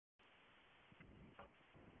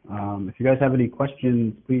If you guys have any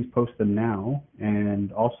questions, please post them now.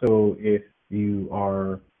 And also, if you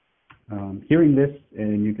are hearing this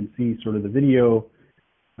and you can see sort of the video,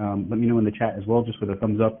 let me know in the chat as well, just with a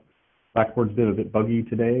thumbs up. Blackboard's been a bit buggy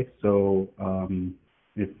today, so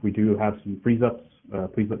if we do have some freeze-ups,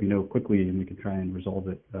 please let me know quickly and we can try and resolve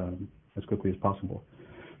it as quickly as possible.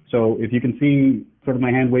 So if you can see sort of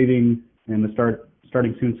my hand waving and the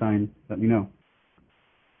starting soon sign, let me know.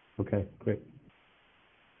 Okay, great.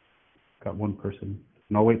 Got one person.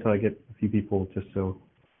 And I'll wait till I get a few people just so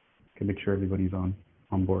I can make sure everybody's on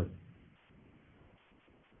board.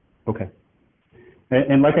 Okay.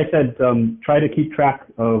 And like I said, try to keep track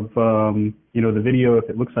of the video. If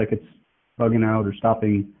it looks like it's bugging out or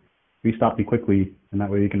stopping, please stop me quickly, and that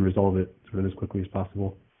way you can resolve it sort of as quickly as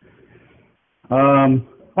possible.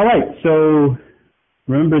 All right, so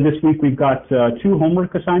remember this week we've got 2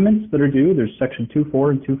 homework assignments that are due. There's section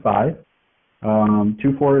 2.4 and 2.5.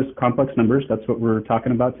 2.4 is complex numbers. That's what we're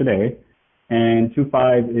talking about today. And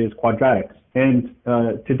 2.5 is quadratics. And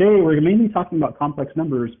today we're mainly talking about complex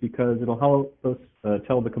numbers because it'll help us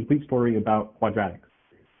tell the complete story about quadratics.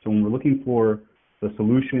 So when we're looking for the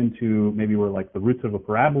solution to maybe where like the roots of a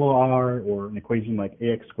parabola are, or an equation like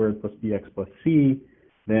ax squared plus bx plus c,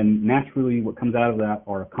 then naturally what comes out of that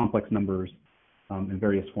are complex numbers in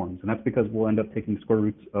various forms. And that's because we'll end up taking square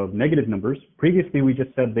roots of negative numbers. Previously, we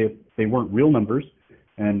just said they weren't real numbers.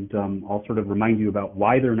 And I'll sort of remind you about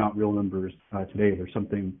why they're not real numbers today. They're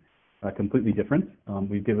something completely different.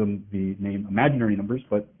 We've given the name imaginary numbers,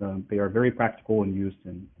 but they are very practical and used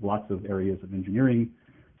in lots of areas of engineering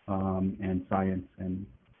and science and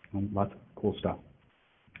lots of cool stuff.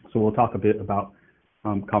 So we'll talk a bit about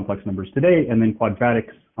complex numbers today, and then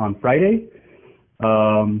quadratics on Friday.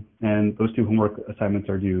 And those 2 homework assignments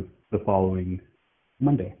are due the following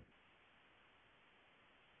Monday.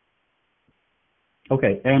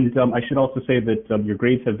 Okay, and I should also say that your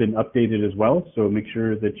grades have been updated as well, so make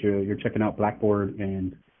sure that you're checking out Blackboard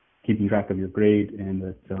and keeping track of your grade, and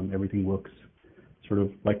that everything looks sort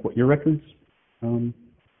of like what your records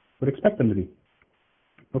would expect them to be.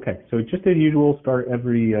 Okay, so just as usual, start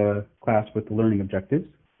every class with the learning objectives.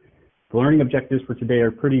 The learning objectives for today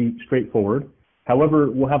are pretty straightforward. However,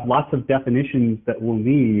 we'll have lots of definitions that we'll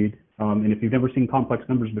need, and if you've never seen complex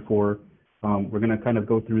numbers before, we're going to kind of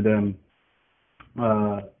go through them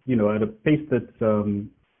at a pace that's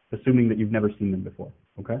assuming that you've never seen them before,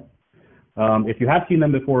 okay? If you have seen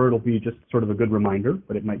them before, it'll be just sort of a good reminder,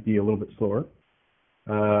 but it might be a little bit slower.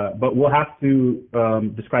 But we'll have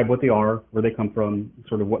to describe what they are, where they come from,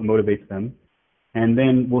 sort of what motivates them, and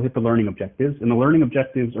then we'll hit the learning objectives. And the learning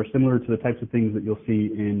objectives are similar to the types of things that you'll see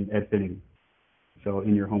in Edfinity, so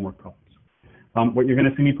in your homework problems. What you're going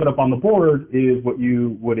to see me put up on the board is what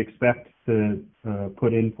you would expect to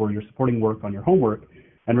put in for your supporting work on your homework.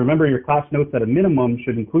 And remember, your class notes at a minimum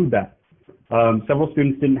should include that. Several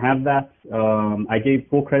students didn't have that. I gave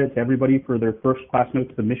full credit to everybody for their first class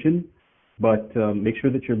note submission, but make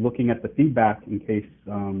sure that you're looking at the feedback in case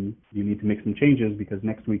you need to make some changes, because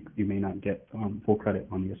next week you may not get full credit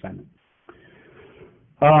on the assignment.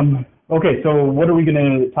 Okay, so what are we going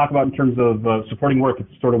to talk about in terms of supporting work?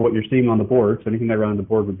 It's sort of what you're seeing on the board, so anything around the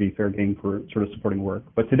board would be fair game for sort of supporting work.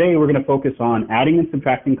 But today we're going to focus on adding and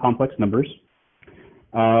subtracting complex numbers,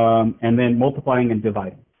 and then multiplying and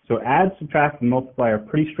dividing. So add, subtract, and multiply are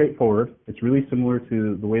pretty straightforward. It's really similar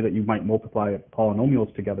to the way that you might multiply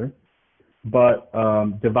polynomials together, but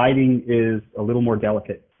dividing is a little more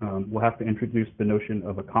delicate. We'll have to introduce the notion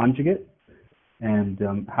of a conjugate, and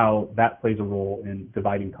how that plays a role in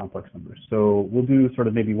dividing complex numbers. So we'll do sort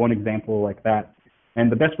of maybe one example like that.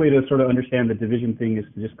 And the best way to sort of understand the division thing is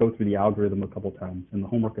to just go through the algorithm a couple times. And the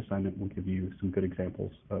homework assignment will give you some good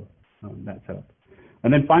examples of that setup.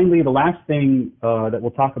 And then finally, the last thing that we'll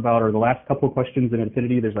talk about are the last couple of questions in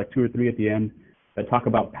Infinity. There's like 2 or 3 at the end that talk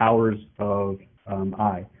about powers of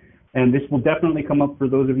I. And this will definitely come up for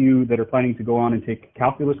those of you that are planning to go on and take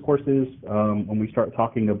calculus courses. When we start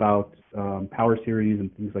talking about power series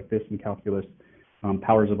and things like this in calculus,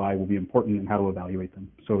 powers of I will be important and how to evaluate them.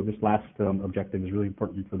 So this last objective is really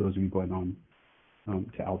important for those of you going on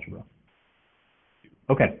to algebra.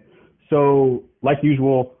 Okay, so like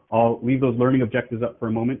usual, I'll leave those learning objectives up for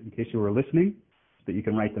a moment in case you were listening, so that you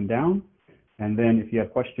can write them down. And then if you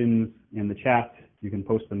have questions in the chat, you can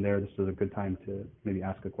post them there. This is a good time to maybe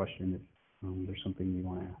ask a question if there's something you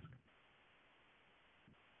want to ask.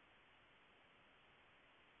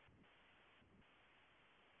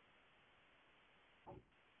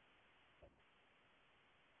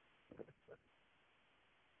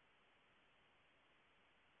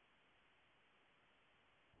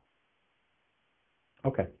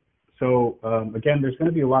 Okay, So again, there's going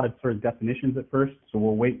to be a lot of sort of definitions at first, so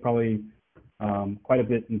we'll wait probably quite a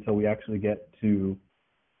bit until we actually get to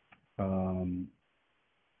some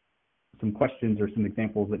questions or some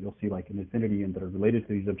examples that you'll see like in Infinity and that are related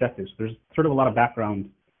to these objectives. There's sort of a lot of background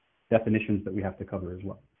definitions that we have to cover as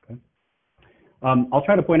well. Okay. I'll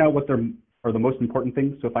try to point out what are the most important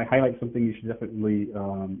things. So if I highlight something, you should definitely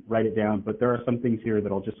write it down. But there are some things here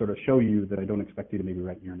that I'll just sort of show you that I don't expect you to maybe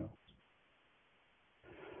write in your notes.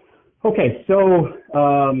 Okay, so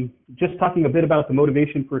just talking a bit about the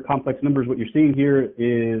motivation for complex numbers, what you're seeing here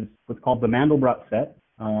is what's called the Mandelbrot set,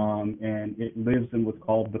 and it lives in what's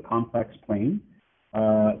called the complex plane.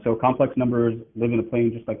 So complex numbers live in a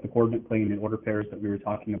plane just like the coordinate plane in order pairs that we were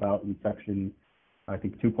talking about in section, I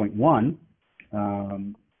think, 2.1.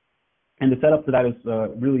 And the setup for that is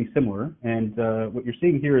really similar. And what you're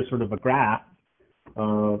seeing here is sort of a graph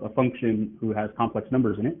of a function who has complex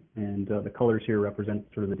numbers in it. And the colors here represent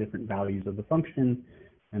sort of the different values of the function.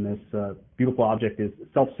 And this beautiful object is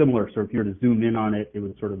self-similar. So if you were to zoom in on it, it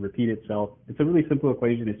would sort of repeat itself. It's a really simple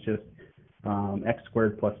equation. It's just x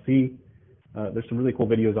squared plus c. There's some really cool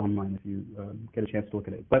videos online if you get a chance to look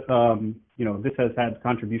at it. But you know, this has had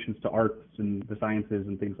contributions to arts and the sciences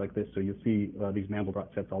and things like this. So you'll see these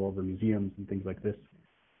Mandelbrot sets all over museums and things like this.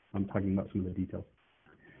 I'm talking about some of the details.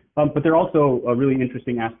 But they're also a really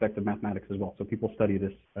interesting aspect of mathematics as well. So people study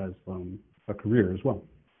this as a career as well.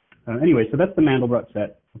 Anyway, so that's the Mandelbrot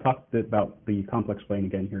set. We'll talk a bit about the complex plane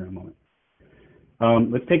again here in a moment.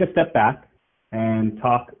 Let's take a step back and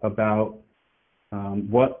talk about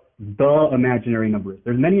what the imaginary number is.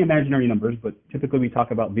 There's many imaginary numbers, but typically we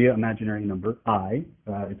talk about the imaginary number, I.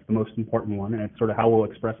 It's the most important one, and it's sort of how we'll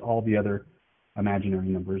express all the other imaginary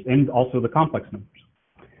numbers, and also the complex numbers.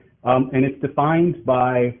 And it's defined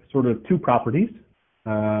by sort of two properties.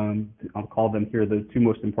 I'll call them here the two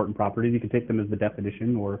most important properties. You can take them as the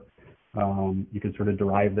definition, or you can sort of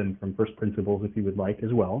derive them from first principles if you would like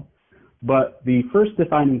as well. But the first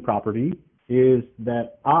defining property is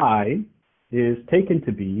that I is taken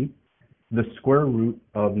to be the square root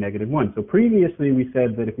of -1. So previously we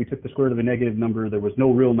said that if we took the square root of a negative number, there was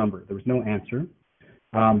no real number, there was no answer.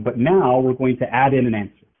 But now we're going to add in an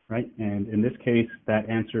answer, right? And in this case, that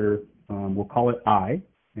answer, we'll call it I,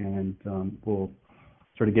 and we'll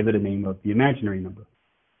sort of give it a name of the imaginary number.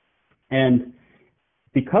 And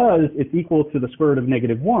because it's equal to the square root of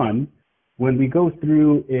 -1, when we go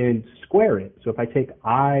through and square it, so if I take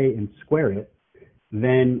I and square it,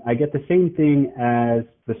 then I get the same thing as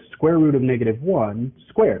the square root of -1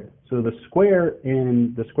 squared. So the square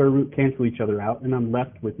and the square root cancel each other out, and I'm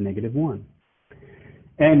left with -1.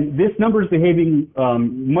 And this number is behaving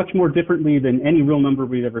much more differently than any real number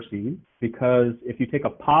we've ever seen, because if you take a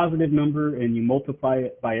positive number and you multiply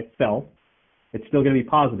it by itself, it's still going to be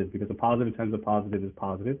positive, because a positive times a positive is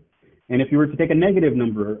positive. And if you were to take a negative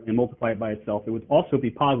number and multiply it by itself, it would also be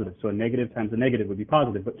positive. So a negative times a negative would be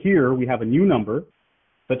positive. But here we have a new number,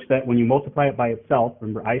 such that when you multiply it by itself,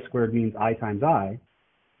 remember I squared means I times I,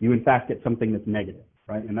 you in fact get something that's negative,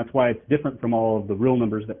 right? And that's why it's different from all of the real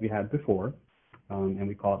numbers that we had before, and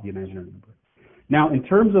we call it the imaginary number. Now, in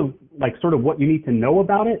terms of like sort of what you need to know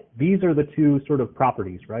about it, these are the two sort of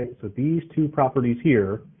properties, right? So these two properties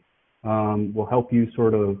here will help you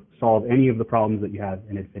sort of solve any of the problems that you have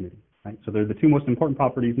in Infinity, right? So they're the two most important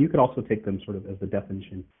properties, and you could also take them sort of as the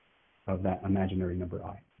definition of that imaginary number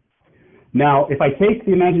I. Now, if I take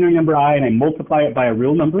the imaginary number I and I multiply it by a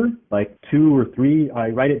real number, like 2 or 3, I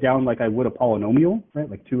write it down like I would a polynomial, right?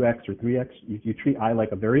 Like 2x or 3x, you treat I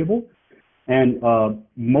like a variable. And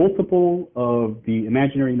multiple of the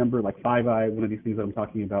imaginary number, like 5i, one of these things that I'm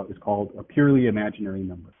talking about, is called a purely imaginary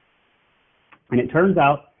number. And it turns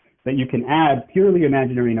out that you can add purely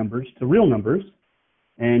imaginary numbers to real numbers,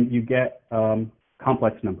 and you get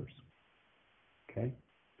complex numbers, okay?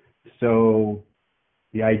 So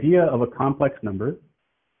the idea of a complex number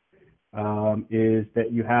is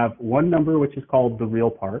that you have one number which is called the real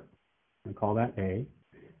part, and call that A,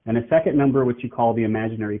 and a second number which you call the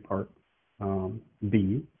imaginary part,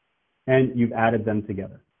 B, and you've added them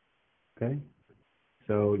together, okay?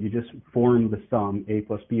 So you just form the sum A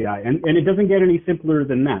plus BI, and it doesn't get any simpler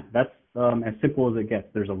than that. That's as simple as it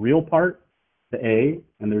gets. There's a real part, the A,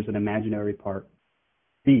 and there's an imaginary part,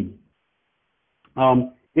 B.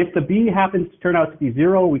 If the B happens to turn out to be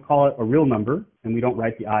 0, we call it a real number, and we don't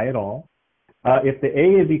write the I at all. If the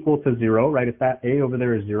A is equal to 0, right, if that A over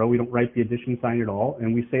there is 0, we don't write the addition sign at all,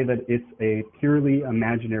 and we say that it's a purely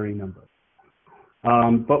imaginary number.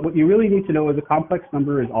 But what you really need to know is a complex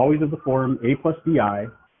number is always of the form A plus BI.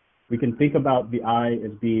 We can think about the I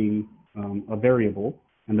as being a variable,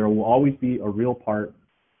 and there will always be a real part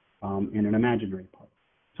and an imaginary part.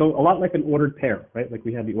 So a lot like an ordered pair, right? Like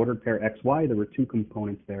we had the ordered pair XY, there were two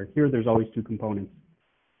components there. Here, there's always two components,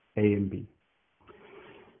 A and B.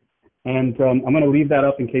 And I'm going to leave that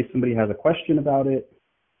up in case somebody has a question about it.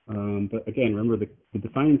 But again, remember the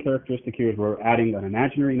defining characteristic here is we're adding an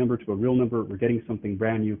imaginary number to a real number. We're getting something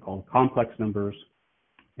brand new called complex numbers.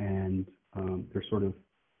 And there's sort of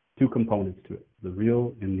two components to it, the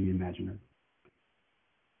real and the imaginary.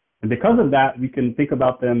 And because of that, we can think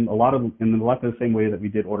about them in a lot of the same way that we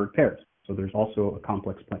did ordered pairs. So there's also a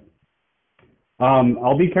complex plane.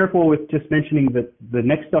 I'll be careful with just mentioning that the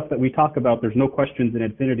next stuff that we talk about, there's no questions in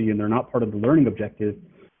Infinity and they're not part of the learning objective,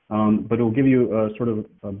 but it will give you a sort of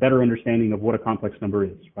a better understanding of what a complex number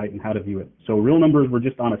is, right, and how to view it. So real numbers were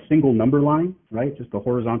just on a single number line, right, just a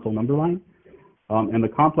horizontal number line. And the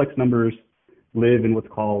complex numbers live in what's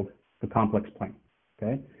called the complex plane,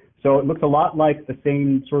 okay? So it looks a lot like the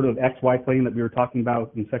same sort of XY plane that we were talking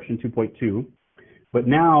about in section 2.2. But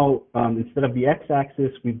now, instead of the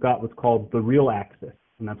x-axis, we've got what's called the real axis,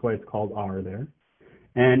 and that's why it's called R there.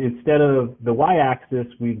 And instead of the y-axis,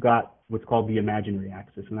 we've got what's called the imaginary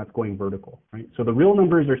axis, and that's going vertical, right? So the real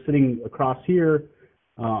numbers are sitting across here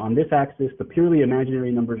on this axis. The purely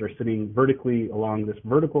imaginary numbers are sitting vertically along this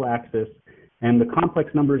vertical axis. And the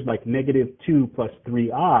complex numbers like -2 plus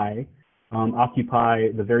 3i occupy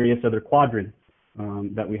the various other quadrants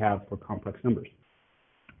that we have for complex numbers.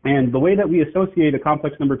 And the way that we associate a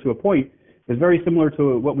complex number to a point is very similar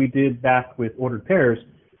to what we did back with ordered pairs.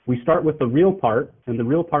 We start with the real part, and the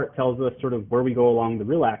real part tells us sort of where we go along the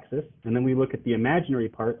real axis, and then we look at the imaginary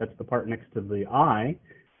part, that's the part next to the I,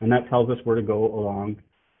 and that tells us where to go along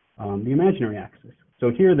the imaginary axis. So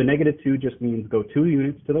here the -2 just means go 2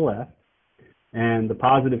 units to the left, and the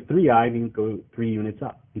positive 3i means go 3 units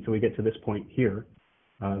up. And so we get to this point here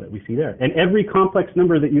that we see there. And every complex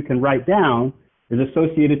number that you can write down is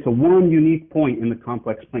associated to one unique point in the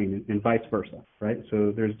complex plane and vice versa, right?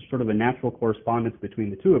 So there's sort of a natural correspondence between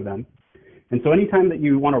the two of them. And so anytime that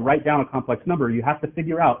you want to write down a complex number, you have to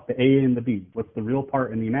figure out the A and the B, what's the real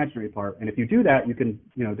part and the imaginary part. And if you do that, you can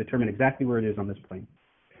determine exactly where it is on this plane.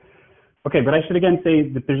 Okay, but I should again say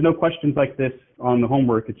that there's no questions like this on the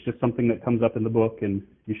homework. It's just something that comes up in the book and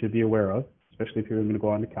you should be aware of, especially if you're going to go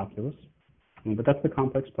on to calculus. But that's the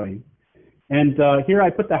complex plane. And here I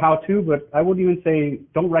put the how-to, but I wouldn't even say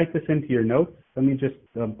don't write this into your notes. Let me just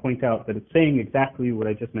point out that it's saying exactly what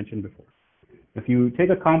I just mentioned before. If you take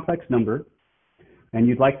a complex number and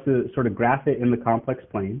you'd like to sort of graph it in the complex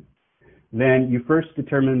plane, then you first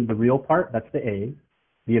determine the real part, that's the A,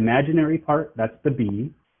 the imaginary part, that's the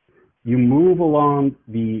B. You move along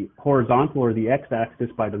the horizontal or the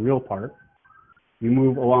x-axis by the real part. You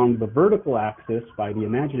move along the vertical axis by the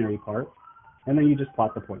imaginary part, and then you just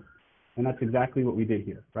plot the point. And that's exactly what we did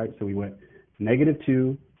here, right? So we went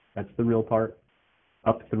 -2, that's the real part,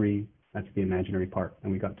 up 3, that's the imaginary part,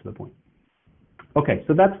 and we got to the point. Okay,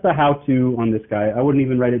 so that's the how-to on this guy. I wouldn't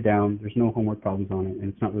even write it down. There's no homework problems on it,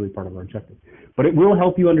 and it's not really part of our objective. But it will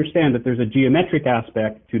help you understand that there's a geometric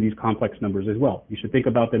aspect to these complex numbers as well. You should think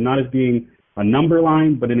about them not as being a number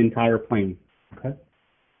line, but an entire plane, okay?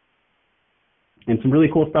 And some really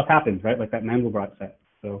cool stuff happens, right? Like that Mandelbrot set.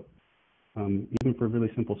 So even for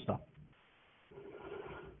really simple stuff.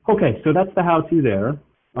 Okay, so that's the how-to there.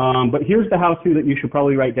 But here's the how-to that you should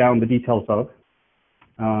probably write down the details of.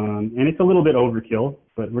 And it's a little bit overkill,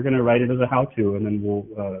 but we're going to write it as a how-to, and then we'll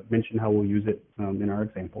mention how we'll use it in our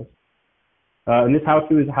examples. And this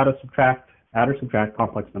how-to is how to add or subtract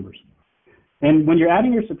complex numbers. And when you're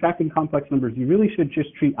adding or subtracting complex numbers, you really should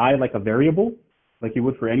just treat I like a variable, like you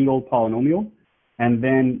would for any old polynomial, and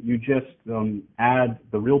then you just add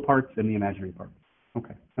the real parts and the imaginary parts.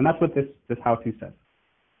 Okay, and that's what this how-to says.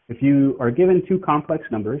 If you are given two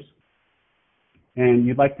complex numbers, and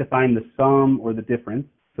you'd like to find the sum or the difference,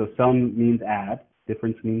 so sum means add,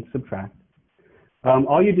 difference means subtract,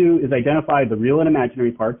 all you do is identify the real and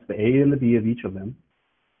imaginary parts, the A and the B of each of them,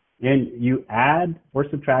 and you add or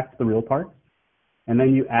subtract the real parts, and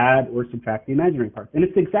then you add or subtract the imaginary parts. And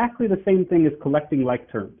it's exactly the same thing as collecting like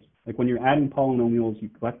terms. Like when you're adding polynomials, you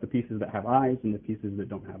collect the pieces that have i's and the pieces that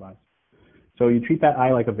don't have i's. So you treat that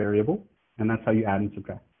I like a variable, and that's how you add and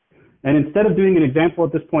subtract. And instead of doing an example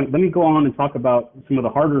at this point, let me go on and talk about some of the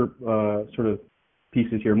harder sort of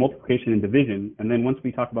pieces here, multiplication and division. And then once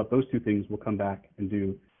we talk about those two things, we'll come back and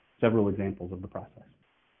do several examples of the process.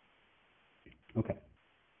 Okay.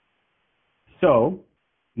 So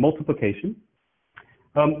multiplication.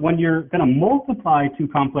 When you're going to multiply two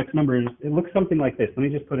complex numbers, it looks something like this. Let me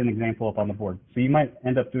just put an example up on the board. So you might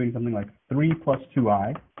end up doing something like 3 plus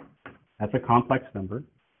 2i. That's a complex number.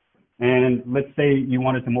 And let's say you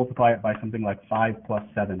wanted to multiply it by something like 5 plus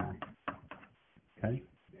 7i. Okay?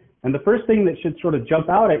 And the first thing that should sort of jump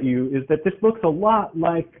out at you is that this looks a lot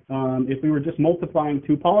like if we were just multiplying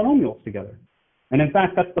two polynomials together. And in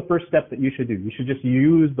fact, that's the first step that you should do. You should just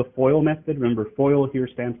use the FOIL method. Remember, FOIL here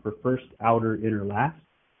stands for first, outer, inner, last.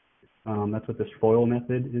 That's what this FOIL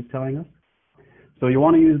method is telling us. So you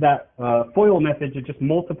want to use that FOIL method to just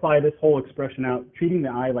multiply this whole expression out, treating the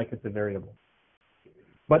I like it's a variable.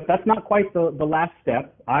 But that's not quite the last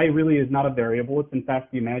step. I really is not a variable. It's in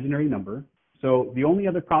fact the imaginary number. So the only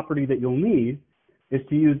other property that you'll need is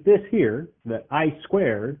to use this here, that I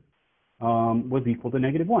squared was equal to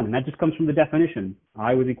 -1. And that just comes from the definition.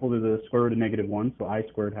 I was equal to the square root of -1, so I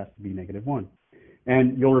squared has to be -1.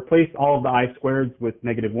 And you'll replace all of the I squareds with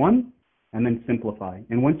 -1 and then simplify.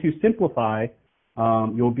 And once you simplify,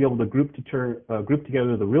 you'll be able to group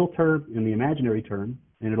together the real term and the imaginary term,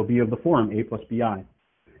 and it'll be of the form a plus bi.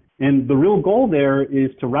 And the real goal there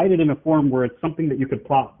is to write it in a form where it's something that you could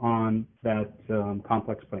plot on that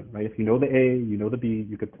complex plane, right? If you know the a, you know the b,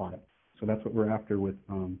 you could plot it. So that's what we're after with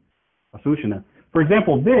a solution there. For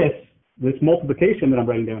example, this multiplication that I'm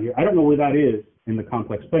writing down here, I don't know where that is in the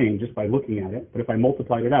complex plane just by looking at it, but if I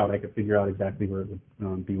multiplied it out, I could figure out exactly where it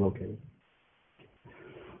would be located.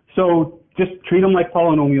 So just treat them like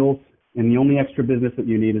polynomials, and the only extra business that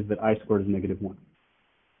you need is that I squared is -1.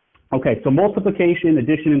 Okay, so multiplication,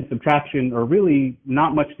 addition, and subtraction are really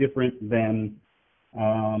not much different than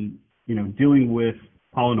dealing with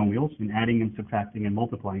polynomials and adding and subtracting and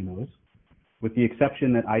multiplying those, with the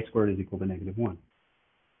exception that I squared is equal to -1.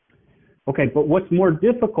 Okay, but what's more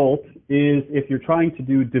difficult is if you're trying to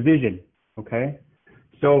do division, okay?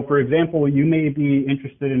 So for example, you may be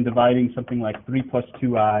interested in dividing something like 3 plus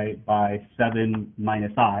 2i by 7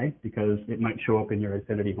 minus I, because it might show up in your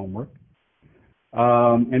affinity homework.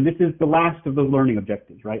 And this is the last of the learning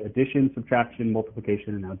objectives, right? Addition, subtraction,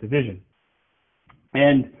 multiplication, and now division.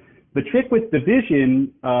 And the trick with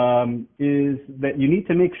division is that you need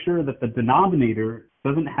to make sure that the denominator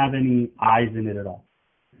doesn't have any i's in it at all.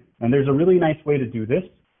 And there's a really nice way to do this.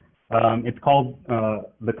 It's called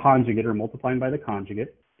the conjugate, or multiplying by the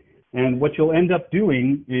conjugate. And what you'll end up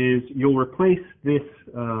doing is you'll replace this,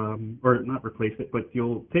 or not replace it, but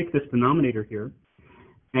you'll take this denominator here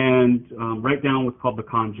and write down what's called the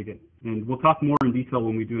conjugate. And we'll talk more in detail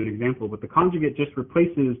when we do an example, but the conjugate just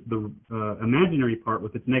replaces the imaginary part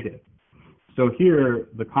with its negative. So here,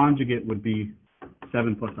 the conjugate would be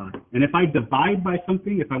 7 plus I. And if I divide by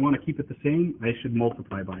something, if I want to keep it the same, I should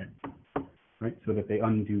multiply by it, right? So that they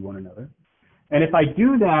undo one another. And if I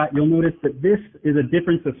do that, you'll notice that this is a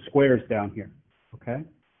difference of squares down here, okay?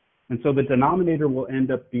 And so the denominator will end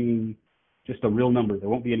up being just a real number. There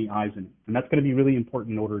won't be any i's in it. And that's going to be really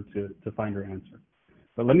important in order to find your answer.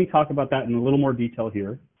 But let me talk about that in a little more detail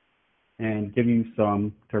here and give you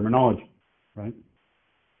some terminology, right?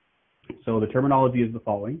 So the terminology is the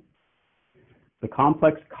following. The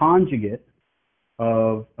complex conjugate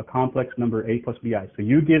of a complex number a plus bi. So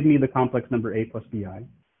you give me the complex number a plus bi.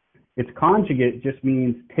 Its conjugate just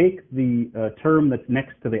means take the term that's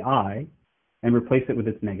next to the I and replace it with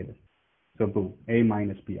its negative. So boom, a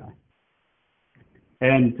minus bi.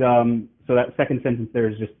 And so that second sentence there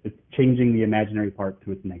is just it's changing the imaginary part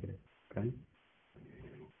to its negative, okay?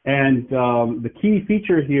 And the key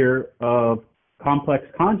feature here of complex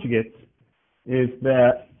conjugates is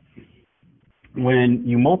that when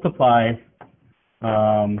you multiply,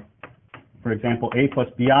 for example, a plus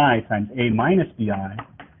bi times a minus bi,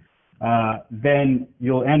 then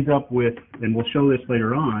you'll end up with, and we'll show this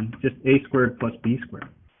later on, just a squared plus b squared.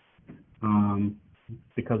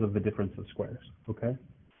 Because of the difference of squares, okay?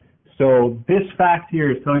 So this fact here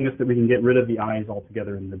is telling us that we can get rid of the i's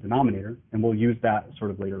altogether in the denominator, and we'll use that sort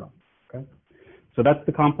of later on, okay? So that's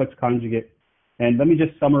the complex conjugate, and let me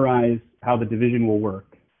just summarize how the division will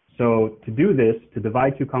work. So to do this, to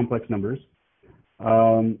divide two complex numbers,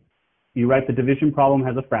 you write the division problem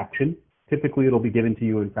as a fraction. Typically, it'll be given to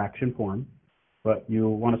you in fraction form, but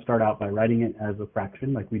you'll want to start out by writing it as a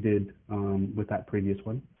fraction like we did with that previous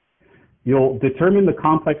one. You'll determine the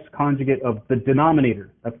complex conjugate of the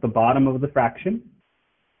denominator. That's the bottom of the fraction.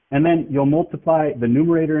 And then you'll multiply the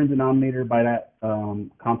numerator and denominator by that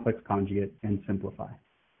complex conjugate and simplify.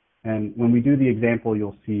 And when we do the example,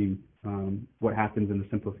 you'll see what happens in the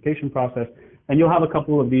simplification process. And you'll have a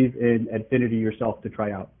couple of these in Affinity yourself to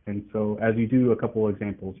try out. And so as you do a couple of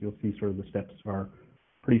examples, you'll see sort of the steps are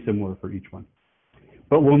pretty similar for each one.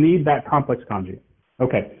 But we'll need that complex conjugate.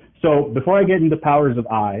 Okay, so before I get into powers of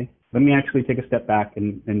I, let me actually take a step back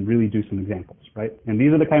and really do some examples, right? And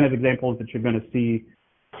these are the kind of examples that you're going to see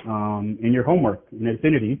in your homework in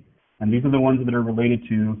Affinity, and these are the ones that are related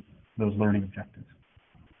to those learning objectives.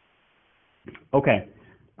 Okay,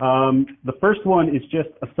 The first one is just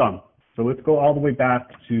a sum. So let's go all the way back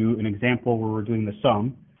to an example where we're doing the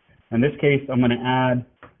sum. In this case, I'm going to add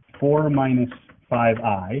 4 minus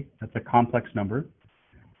 5i. That's a complex number.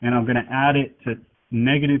 And I'm going to add it to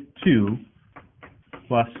negative 2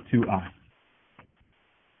 plus 2i.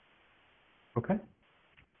 Okay?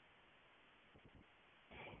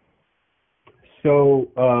 So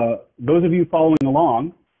those of you following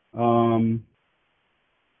along,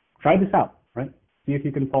 try this out, right? See if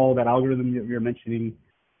you can follow that algorithm that you're mentioning.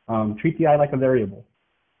 Treat the I like a variable.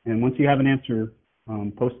 And once you have an answer,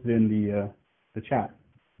 post it in the chat,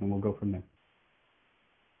 and we'll go from there.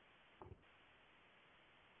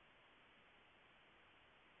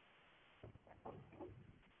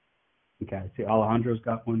 Okay, I see Alejandro's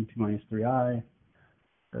got one, 2 minus 3i.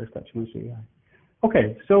 Eric's got 2 minus 3i.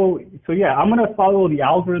 Okay, so yeah, I'm going to follow the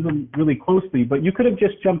algorithm really closely, but you could have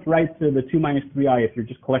just jumped right to the 2 minus 3i if you're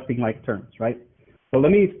just collecting like terms, right? So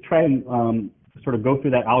let me try and sort of go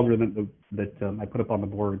through that algorithm that I put up on the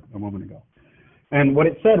board a moment ago. And what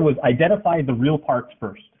it said was identify the real parts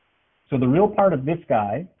first. So the real part of this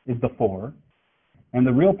guy is the 4, and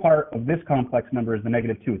the real part of this complex number is the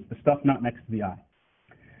negative 2. It's the stuff not next to the I.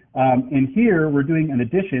 And here we're doing an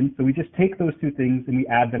addition, so we just take those two things and we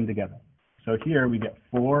add them together. So here we get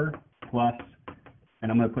 4 plus,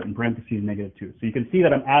 and I'm going to put in parentheses negative 2. So you can see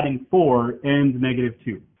that I'm adding 4 and negative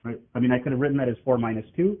 2. Right? I mean, I could have written that as 4 minus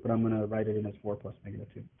 2, but I'm going to write it in as 4 plus negative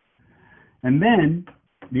 2. And then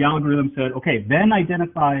the algorithm said, okay, then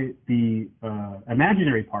identify the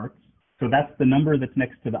imaginary parts. So that's the number that's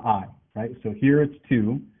next to the I, right? So here it's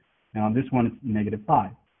 2. Now on this one it's negative 5.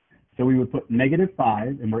 So we would put negative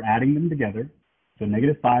 5, and we're adding them together. So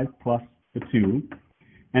negative 5 plus the 2.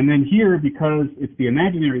 And then here, because it's the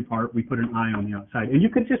imaginary part, we put an I on the outside. And you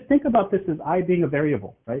could just think about this as I being a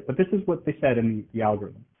variable, right? But this is what they said in the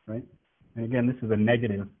algorithm, right? And again, this is a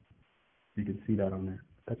negative. You can see that on there.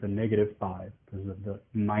 That's a negative 5 because of the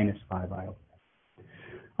minus 5i.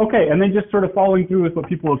 Okay, and then just sort of following through with what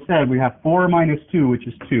people have said, we have 4 minus 2, which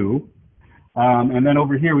is 2. And then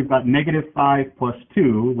over here, we've got negative 5 plus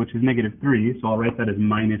 2, which is negative 3. So I'll write that as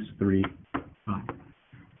minus 3i.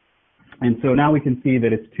 And so now we can see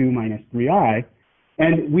that it's 2 minus 3i.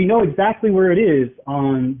 And we know exactly where it is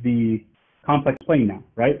on the complex plane now,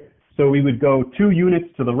 right? So we would go 2 units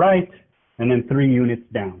to the right and then 3 units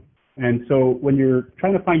down. And so when you're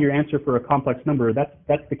trying to find your answer for a complex number,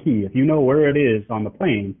 that's the key. If you know where it is on the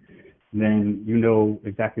plane, then you know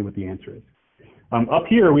exactly what the answer is. Up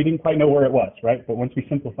here, we didn't quite know where it was, right? But once we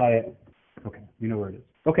simplify it, okay, you know where it is.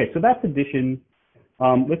 Okay, so that's addition.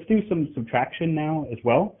 Let's do some subtraction now as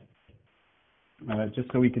well.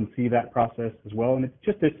 Just so we can see that process as well. And it's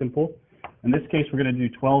just as simple. In this case, we're going to do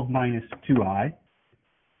 12 minus 2i.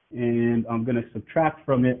 And I'm going to subtract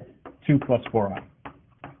from it 2 plus 4i.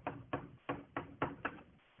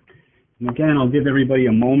 And again, I'll give everybody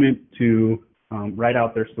a moment to write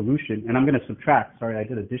out their solution. And I'm going to subtract. Sorry, I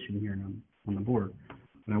did addition here on the board.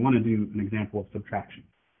 But I want to do an example of subtraction.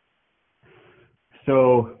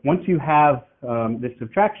 So once you have this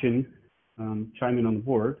subtraction, chime in on the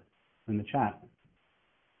board in the chat.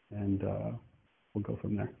 And we'll go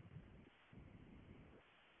from there.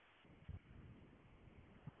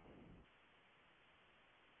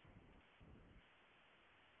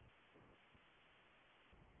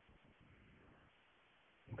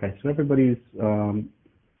 Okay, so everybody's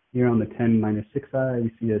here on the 10 minus 6i.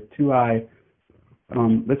 We see a 2i.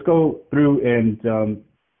 Let's go through and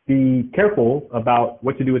be careful about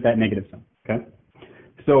what to do with that negative sum. Okay.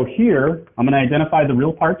 So here, I'm going to identify the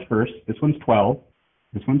real parts first. This one's 12.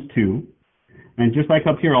 This one's 2. And just like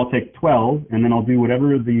up here, I'll take 12, and then I'll do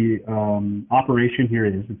whatever the operation here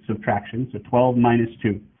is. It's subtraction. So 12 minus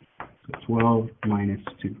 2. So 12 minus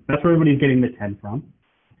 2. That's where everybody's getting the 10 from.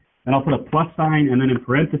 And I'll put a plus sign, and then in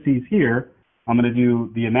parentheses here, I'm going to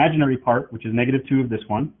do the imaginary part, which is negative 2 of this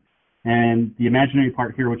one, and the imaginary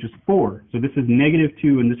part here, which is 4. So this is negative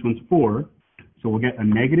 2, and this one's 4. So we'll get a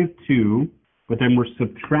negative 2. But then we're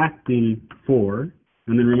subtracting 4,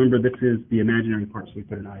 and then remember this is the imaginary part, so we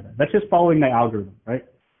put an I there. That's just following the algorithm, right?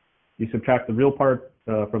 You subtract the real part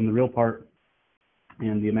from the real part,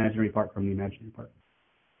 and the imaginary part from the imaginary part.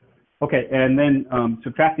 Okay, and then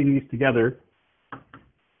subtracting these together,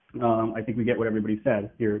 I think we get what everybody said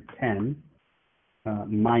here, 10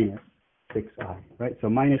 minus 6i, right? So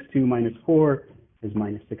minus 2 minus 4 is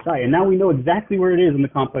minus 6i. And now we know exactly where it is in the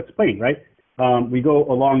complex plane, right? We go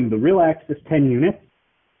along the real axis 10 units,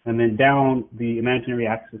 and then down the imaginary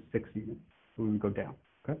axis 6 units. So we go down,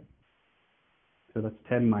 okay? So that's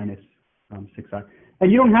 10 minus 6i.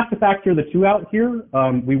 And you don't have to factor the 2 out here.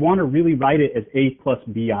 We want to really write it as a plus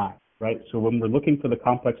bi, right? So when we're looking for the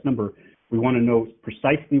complex number, we want to know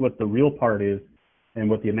precisely what the real part is and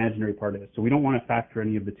what the imaginary part is. So we don't want to factor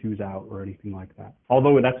any of the 2's out or anything like that.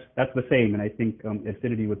 Although that's the same, and I think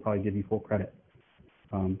affinity would probably give you full credit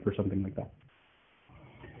for something like that.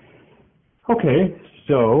 Okay,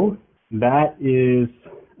 so that is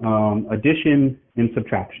addition and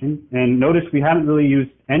subtraction. And notice we haven't really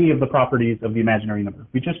used any of the properties of the imaginary number.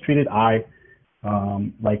 We just treated I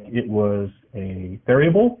like it was a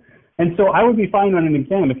variable. And so I would be fine on an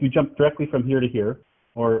exam if you jump directly from here to here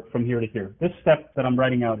or from here to here. This step that I'm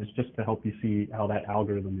writing out is just to help you see how that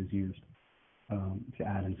algorithm is used to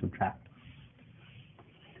add and subtract.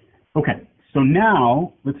 Okay, so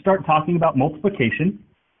now let's start talking about multiplication.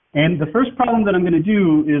 And the first problem that I'm going to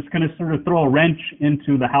do is going to sort of throw a wrench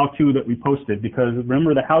into the how-to that we posted, because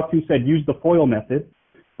remember the how-to said use the FOIL method,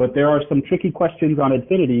 but there are some tricky questions on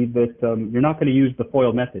infinity that you're not going to use the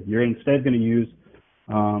FOIL method. You're instead going to use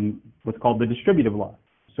what's called the distributive law.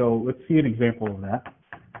 So let's see an example of that.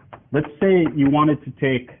 Let's say you wanted to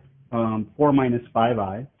take 4 minus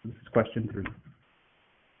 5i, this is question 3,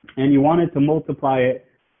 and you wanted to multiply it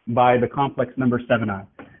by the complex number 7i.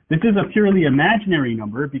 This is a purely imaginary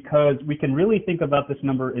number because we can really think about this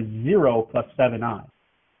number as 0 plus 7i.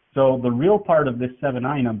 So the real part of this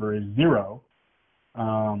 7i number is 0.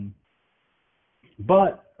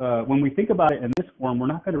 But when we think about it in this form, we're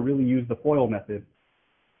not going to really use the FOIL method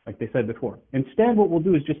like they said before. Instead, what we'll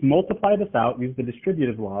do is just multiply this out, use the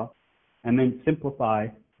distributive law, and then simplify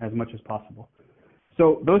as much as possible.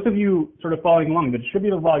 So those of you sort of following along, the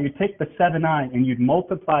distributive law, you take the 7i and you'd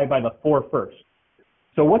multiply by the 4 first.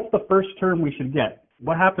 So what's the first term we should get?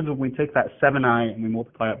 What happens when we take that 7i and we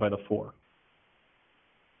multiply it by the 4?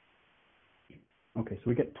 Okay, so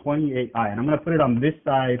we get 28i, and I'm going to put it on this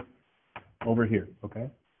side over here, okay?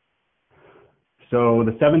 So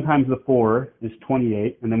the 7 times the 4 is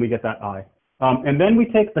 28, and then we get that I. And then we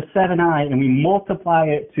take the 7i and we multiply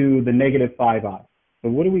it to the negative 5i. So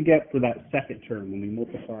what do we get for that second term when we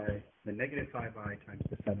multiply the negative 5i times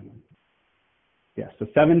the 7i? Yeah, so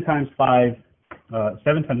 7 times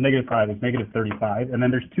negative 5 is negative 35, and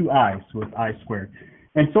then there's 2 i's, so it's I squared.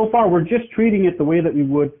 And so far, we're just treating it the way that we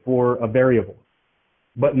would for a variable.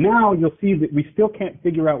 But now you'll see that we still can't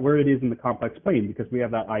figure out where it is in the complex plane because we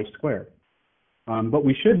have that I squared. But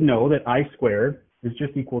we should know that I squared is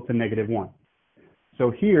just equal to negative 1. So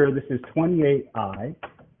here, this is 28i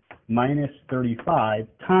minus 35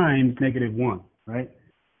 times negative 1, right?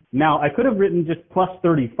 Now, I could have written just plus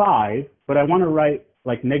 35, but I want to write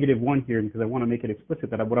like negative 1 here because I want to make it explicit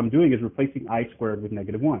that what I'm doing is replacing I squared with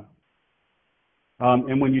negative 1.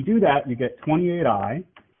 And when you do that, you get 28i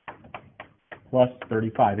plus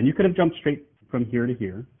 35. And you could have jumped straight from here to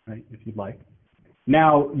here, right, if you'd like.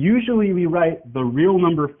 Now, usually we write the real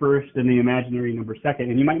number first and the imaginary number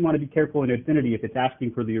second. And you might want to be careful in infinity if it's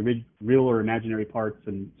asking for the real or imaginary parts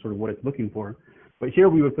and sort of what it's looking for. But here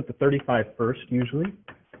we would put the 35 first usually,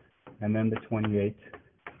 and then the 28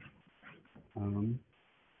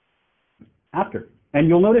 after. And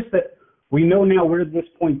you'll notice that we know now where this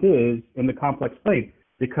point is in the complex plane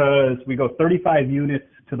because we go 35 units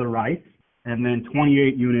to the right and then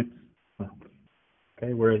 28 units left.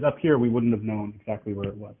 Okay, whereas up here we wouldn't have known exactly where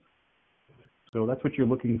it was. So that's what you're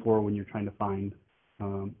looking for when you're trying to find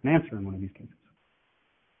an answer in one of these cases.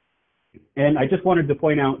 And I just wanted to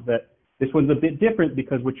point out that this one's a bit different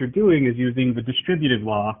because what you're doing is using the distributive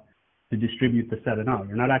law to distribute the 7i.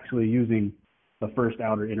 You're not actually using the first,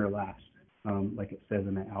 outer, inner, last, like it says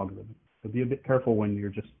in that algorithm. So be a bit careful when you're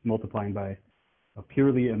just multiplying by a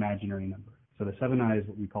purely imaginary number. So the 7i is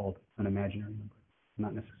what we called an imaginary number,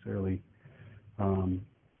 not necessarily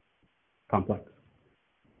complex.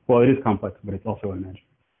 Well, it is complex, but it's also imaginary.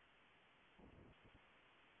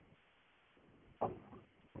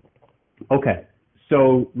 Okay,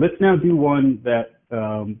 so let's now do one that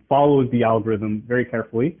follows the algorithm very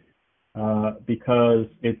carefully because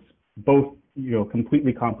it's both,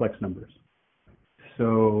 completely complex numbers.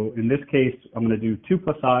 So in this case, I'm going to do 2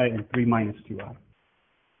 plus I and 3 minus 2i.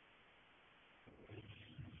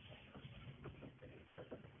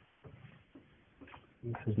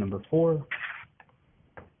 This is number 4.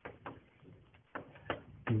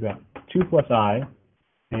 We've got 2 plus I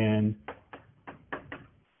and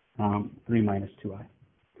 3 minus 2i.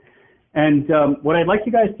 And what I'd like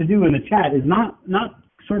you guys to do in the chat is not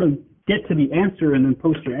sort of get to the answer and then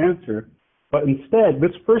post your answer, but instead,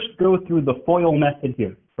 let's first go through the FOIL method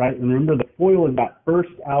here, right? And remember, the FOIL is that first,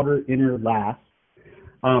 outer, inner, last.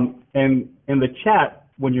 And in the chat,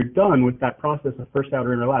 when you're done with that process of first,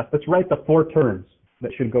 outer, inner, last, let's write the 4 terms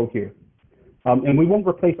that should go here. And we won't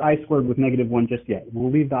replace I squared with -1 just yet.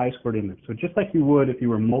 We'll leave the I squared in there. So just like you would if you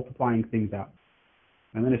were multiplying things out.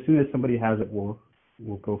 And then as soon as somebody has it, we'll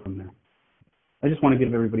go from there. I just want to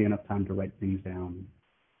give everybody enough time to write things down and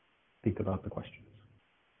think about the questions.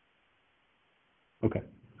 Okay,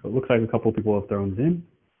 so it looks like a couple of people have thrown it in.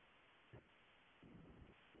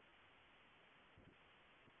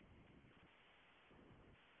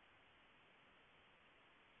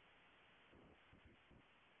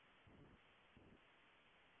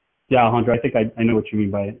 Yeah, Alejandro, I think I know what you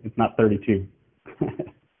mean by it. It's not 32.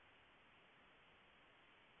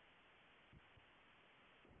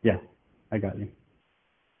 Yeah, I got you.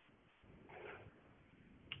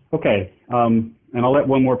 Okay, and I'll let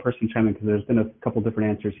one more person chime in because there's been a couple different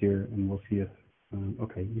answers here, and we'll see if,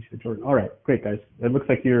 okay, you said Jordan. All right, great, guys. It looks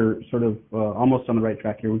like you're sort of almost on the right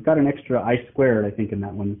track here. We've got an extra I squared, I think, in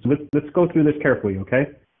that one. So let's go through this carefully,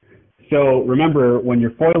 okay? So remember, when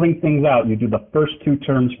you're foiling things out, you do the first two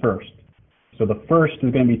terms first. So the first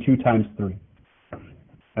is going to be 2 times 3.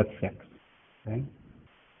 That's 6, okay?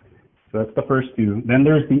 So that's the first two. Then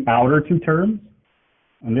there's the outer two terms.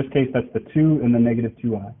 In this case, that's the 2 and the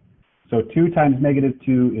 -2i. So 2 times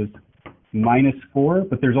 -2 is -4,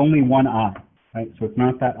 but there's only one I, right? So it's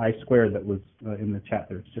not that I squared that was in the chat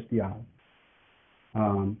there. It's just the I.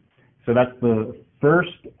 So that's the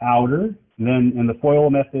first outer. Then in the FOIL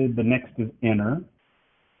method, the next is inner.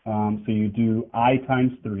 So you do I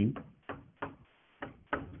times 3.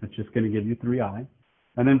 That's just going to give you 3i.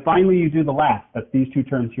 And then finally, you do the last. That's these two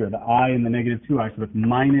terms here, the I and the -2i. So it's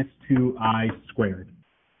 -2i squared.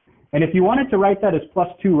 And if you wanted to write that as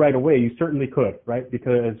 +2 right away, you certainly could, right?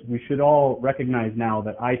 Because we should all recognize now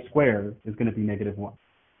that I squared is going to be -1.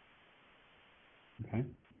 Okay?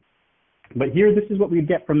 But here, this is what we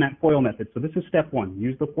get from that FOIL method. So this is step 1.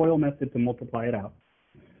 Use the FOIL method to multiply it out.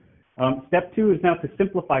 Step 2 is now to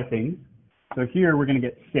simplify things. So here, we're going to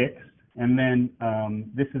get 6. And then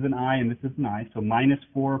this is an I and this is an I. So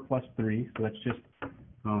 -4 plus 3. So that's just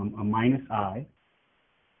a -i.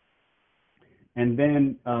 And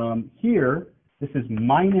then here, this is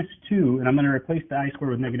 -2, and I'm going to replace the I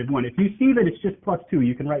squared with -1. If you see that it's just +2,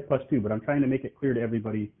 you can write +2, but I'm trying to make it clear to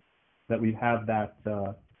everybody that we have that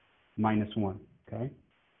 -1, okay?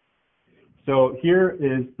 So here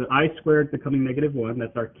is the I squared becoming -1.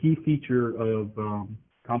 That's our key feature of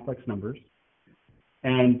complex numbers.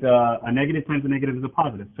 And a negative times a negative is a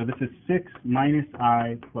positive. So this is 6 minus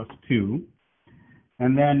I plus 2.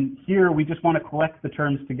 And then here we just want to collect the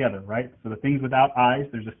terms together, right? So the things without i's,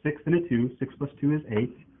 there's a 6 and a 2. 6 plus 2 is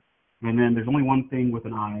 8. And then there's only one thing with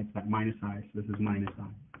an I, it's that minus I, so this is minus I.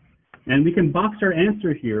 And we can box our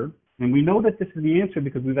answer here, and we know that this is the answer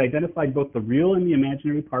because we've identified both the real and the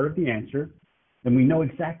imaginary part of the answer, and we know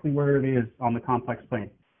exactly where it is on the complex plane.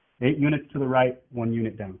 8 units to the right, 1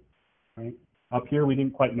 unit down, right? Up here, we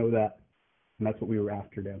didn't quite know that, and that's what we were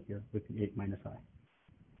after down here with the 8 minus I.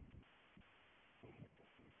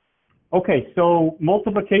 Okay, so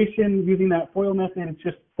multiplication using that FOIL method, it's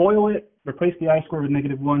just FOIL it, replace the I squared with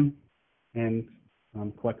 -1, and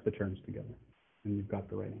collect the terms together, and you've got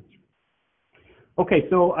the right answer. Okay,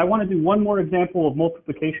 so I want to do one more example of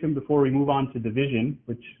multiplication before we move on to division,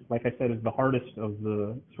 which, like I said, is the hardest of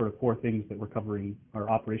the sort of 4 things that we're covering, or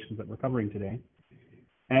operations that we're covering today.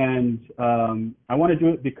 And I want to do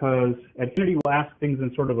it because Affinity will ask things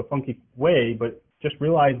in sort of a funky way, but just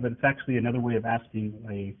realize that it's actually another way of asking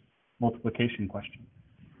a multiplication question.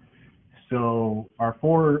 So our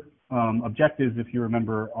 4 objectives, if you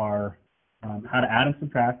remember, are how to add and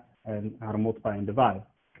subtract and how to multiply and divide.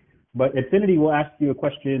 But Affinity will ask you a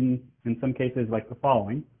question in some cases like the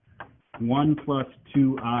following: 1 plus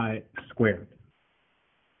 2i squared.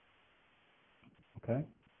 Okay?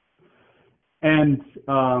 And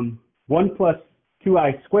 1 plus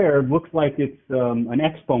 2i squared looks like it's an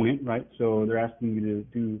exponent, right? So they're asking you to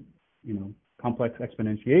do, you know, complex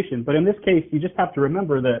exponentiation. But in this case, you just have to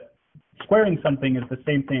remember that squaring something is the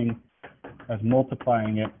same thing as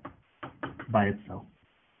multiplying it by itself.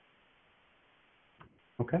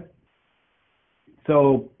 Okay?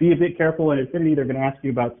 So be a bit careful. In Affinity, they're going to ask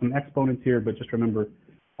you about some exponents here, but just remember,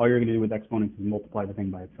 all you're going to do with exponents is multiply the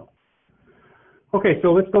thing by itself. Okay,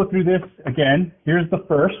 so let's go through this again. Here's the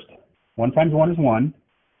first. 1 times 1 is 1.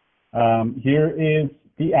 Here is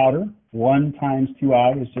the outer. 1 times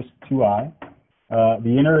 2i is just 2i.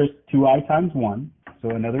 The inner is 2i times 1, so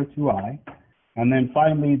another 2i. And then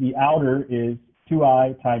finally, the outer is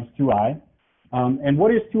 2i times 2i. And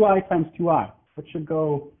what is 2i times 2i? What should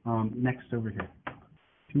go next over here?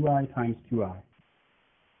 2i times 2i.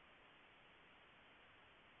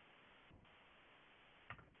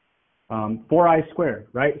 4i squared,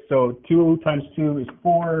 right? So 2 times 2 is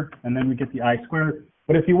 4, and then we get the I squared.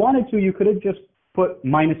 But if you wanted to, you could have just put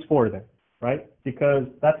minus 4 there, right? Because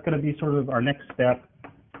that's going to be sort of our next step.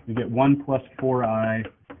 You get 1 plus 4i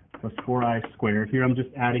plus 4i squared. Here I'm just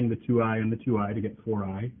adding the 2i and the 2i to get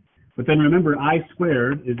 4i. But then remember, I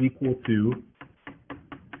squared is equal to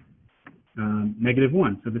negative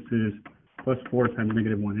 1. So this is plus 4 times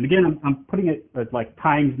negative 1. And again, I'm putting it as like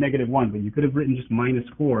times negative 1, but you could have written just minus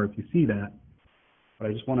 4 if you see that. But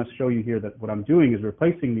I just want to show you here that what I'm doing is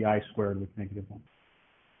replacing the I squared with negative 1.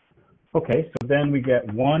 Okay, so then we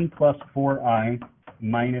get 1 plus 4i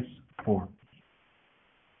minus 4.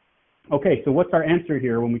 Okay, so what's our answer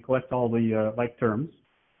here when we collect all the like terms?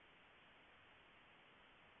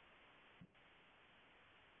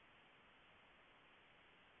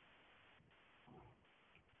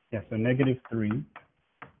 Yeah, so negative 3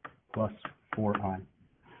 plus 4i.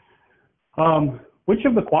 Which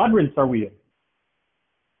of the quadrants are we in?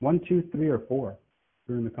 1, 2, 3, or 4?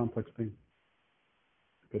 We're in the complex plane.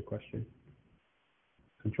 Good question.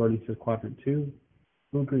 So Jordan says quadrant 2.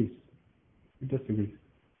 Who agrees? Who disagrees?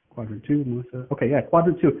 Quadrant 2, Melissa. Okay, yeah,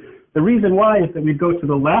 quadrant 2. The reason why is that we go to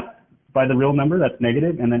the left by the real number, that's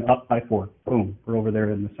negative, and then up by 4. Boom, we're over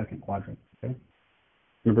there in the second quadrant. Okay.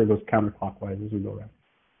 Remember, it goes counterclockwise as we go around.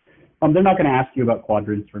 They're not going to ask you about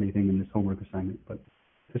quadrants or anything in this homework assignment, but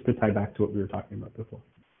just to tie back to what we were talking about before.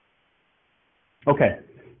 Okay,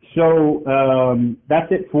 so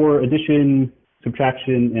that's it for addition,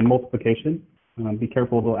 subtraction, and multiplication. Be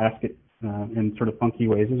careful, they'll ask it in sort of funky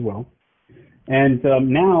ways as well. And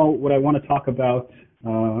now what I want to talk about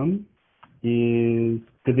is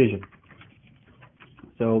division.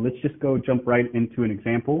 So let's just go jump right into an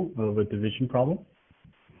example of a division problem.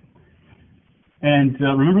 And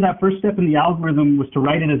remember that first step in the algorithm was to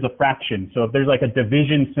write it as a fraction. So if there's like a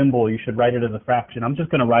division symbol, you should write it as a fraction. I'm just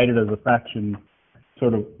going to write it as a fraction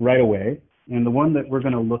sort of right away. And the one that we're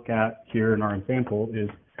going to look at here in our example is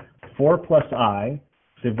 4 plus I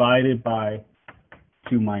divided by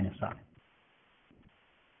 2 minus I.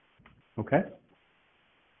 Okay?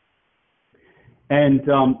 And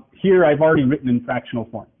here I've already written in fractional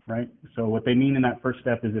form, right? So what they mean in that first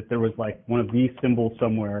step is if there was like one of these symbols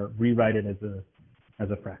somewhere, rewrite it as a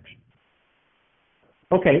fraction.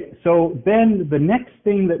 Okay, so then the next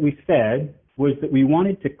thing that we said was that we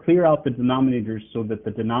wanted to clear out the denominators so that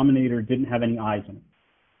the denominator didn't have any i's in it.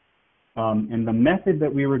 And the method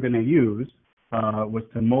that we were going to use was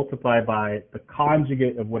to multiply by the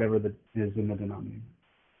conjugate of whatever is in the denominator.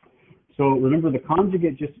 So remember, the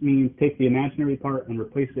conjugate just means take the imaginary part and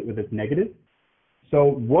replace it with its negative. So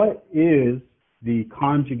what is the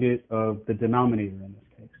conjugate of the denominator in this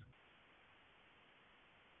case?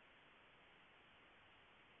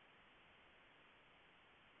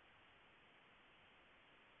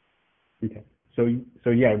 Okay, so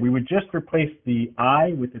yeah, we would just replace the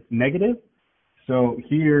I with its negative. So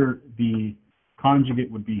here the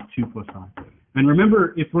conjugate would be 2 plus I. And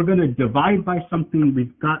remember, if we're going to divide by something,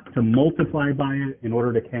 we've got to multiply by it in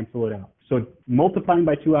order to cancel it out. So multiplying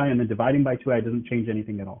by 2i and then dividing by 2i doesn't change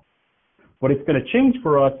anything at all. What it's going to change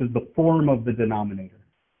for us is the form of the denominator.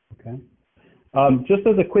 Okay. Just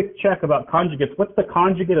as a quick check about conjugates, what's the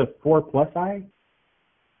conjugate of 4 plus I?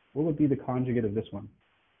 What would be the conjugate of this one?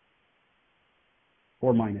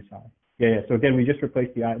 4 minus I. Yeah, so again, we just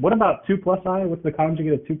replaced the I. What about 2 plus I? What's the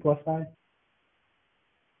conjugate of 2 plus I?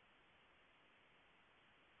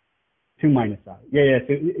 2 minus I. Yeah,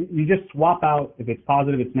 so you just swap out, if it's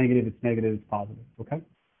positive, it's negative, it's positive, okay?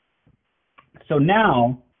 So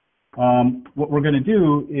now, what we're going to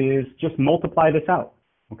do is just multiply this out,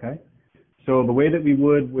 okay? So the way that we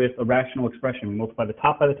would with a rational expression, we multiply the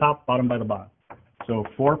top by the top, bottom by the bottom. So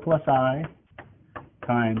 4 plus I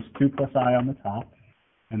times 2 plus I on the top,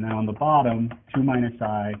 and then on the bottom, 2 minus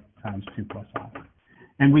I times 2 plus I.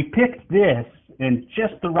 And we picked this in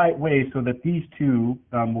just the right way so that these two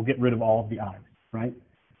will get rid of all of the i's, right?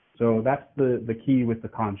 So that's the key with the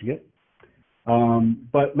conjugate.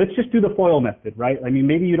 But let's just do the FOIL method, right? I mean,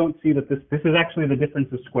 maybe you don't see that this is actually the difference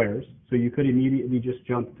of squares. So you could immediately just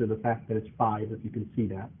jump to the fact that it's 5 if you can see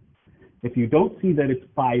that. If you don't see that it's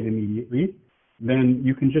 5 immediately, then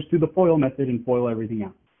you can just do the FOIL method and FOIL everything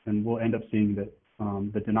out. And we'll end up seeing that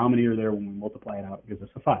the denominator there, when we multiply it out, gives us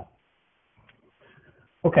a 5.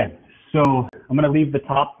 Okay, so I'm going to leave the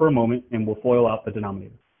top for a moment and we'll FOIL out the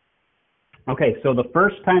denominator. Okay, so the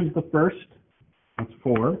first times the first, that's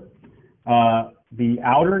 4. The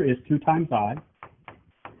outer is 2 times I.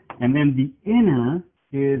 And then the inner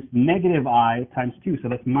is negative I times 2, so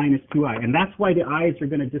that's minus 2i. And that's why the i's are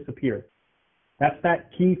going to disappear. That's that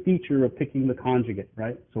key feature of picking the conjugate,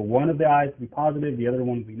 right? So one of the i's will be positive, the other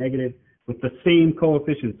one will be negative with the same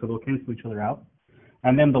coefficient, so they'll cancel each other out.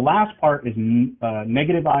 And then the last part is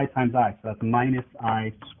negative I times I, so that's minus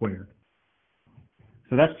I squared.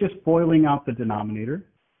 So that's just FOILing out the denominator.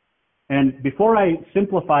 And before I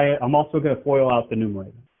simplify it, I'm also going to FOIL out the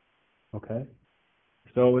numerator, okay?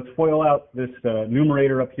 So let's FOIL out this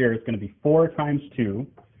numerator up here. It's going to be 4 times 2.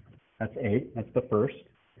 That's 8. That's the first.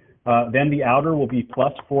 Then the outer will be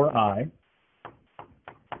plus 4i.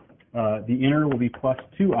 The inner will be plus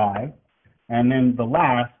 2i. And then the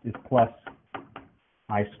last is plus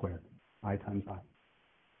I squared, I times I.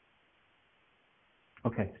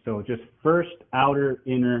 Okay, so just first, outer,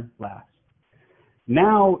 inner, last.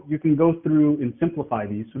 Now you can go through and simplify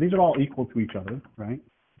these. So these are all equal to each other, right?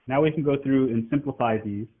 Now we can go through and simplify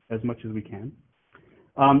these as much as we can.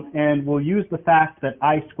 And we'll use the fact that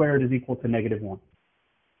I squared is equal to negative 1.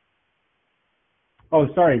 Oh,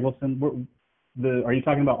 sorry, Wilson, are you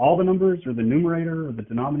talking about all the numbers or the numerator or the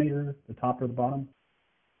denominator, the top or the bottom?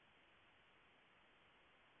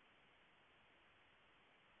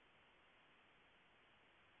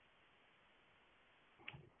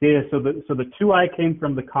 Yeah, so the 2i came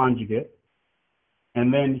from the conjugate,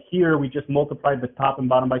 and then here we just multiplied the top and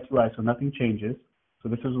bottom by 2i, so nothing changes. So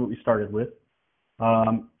this is what we started with.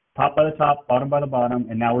 Top by the top, bottom by the bottom,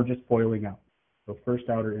 and now we're just FOILing out. So first,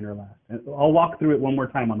 outer, inner, last. And I'll walk through it one more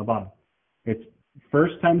time on the bottom. It's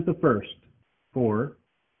first times the first, 4.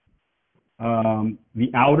 The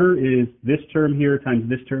outer is this term here times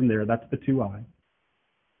this term there, that's the 2i.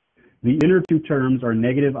 The inner two terms are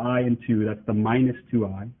negative I and 2, that's the minus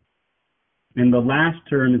 2i. And the last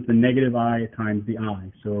term is the negative I times the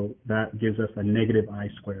I, so that gives us a negative I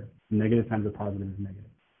squared. Negative times a positive is negative.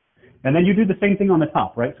 And then you do the same thing on the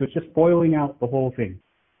top, right? So it's just FOILing out the whole thing.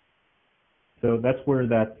 So that's where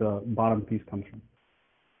that bottom piece comes from.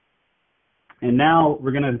 And now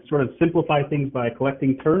we're going to sort of simplify things by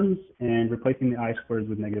collecting terms and replacing the I squareds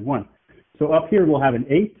with negative 1. So up here we'll have an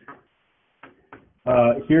 8.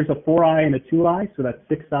 Here's a 4i and a 2i, so that's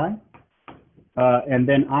 6i. And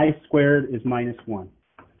then I squared is minus 1.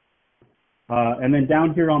 And then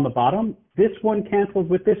down here on the bottom, this one cancels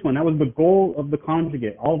with this one. That was the goal of the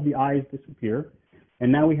conjugate. All of the i's disappear.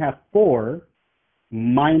 And now we have 4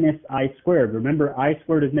 minus I squared. Remember, I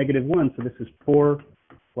squared is negative 1, so this is 4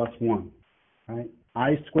 plus 1. Right?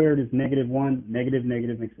 I squared is negative 1, negative,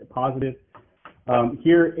 negative makes it positive.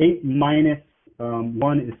 Here, 8 minus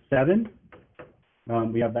 1 is 7.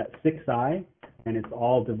 We have that 6i, and it's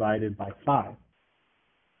all divided by 5.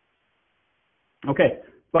 Okay,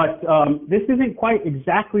 but this isn't quite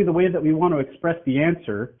exactly the way that we want to express the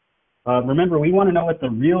answer. Remember, we want to know what the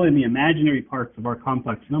real and the imaginary parts of our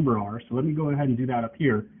complex number are, so let me go ahead and do that up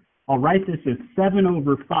here. I'll write this as 7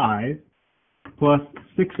 over 5 plus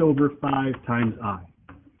 6 over 5 times I.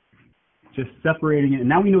 Just separating it, and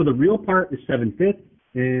now we know the real part is 7/5,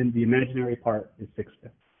 and the imaginary part is 6/5.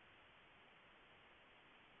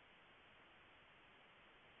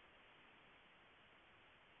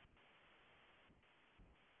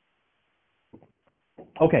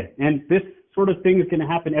 Okay, and this sort of thing is going to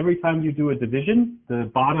happen every time you do a division.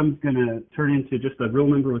 The bottom's going to turn into just a real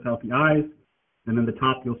number without the i's, and then the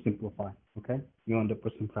top you'll simplify, okay? You'll end up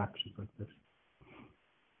with some fractions like this.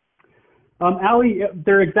 Ali,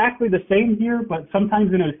 they're exactly the same here, but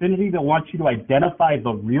sometimes in infinity they'll want you to identify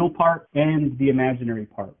the real part and the imaginary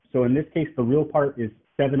part. So in this case, the real part is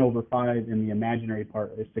 7 over 5, and the imaginary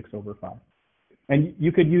part is 6 over 5. And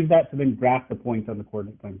you could use that to then graph the points on the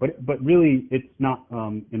coordinate plane. But really, it's not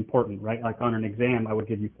important, right? Like on an exam, I would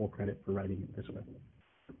give you full credit for writing it this way.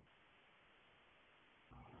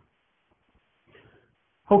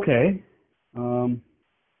 Okay.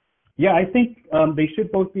 Yeah, I think they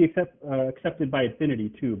should both be accepted by Infinity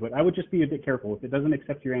too, but I would just be a bit careful. If it doesn't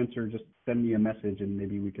accept your answer, just send me a message and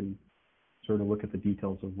maybe we can sort of look at the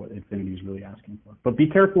details of what Infinity is really asking for. But be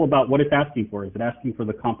careful about what it's asking for. Is it asking for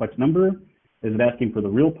the complex number? Is it asking for the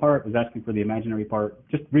real part? Is it asking for the imaginary part?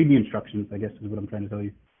 Just read the instructions, I guess, is what I'm trying to tell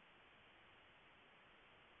you.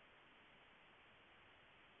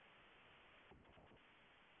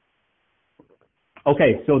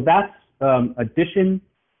 Okay, so that's addition,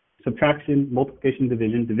 subtraction, multiplication,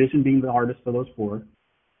 division, division being the hardest of those 4.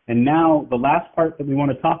 And now the last part that we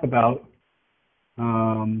want to talk about,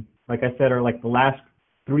 like I said, are like the last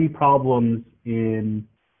 3 problems in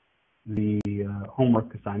the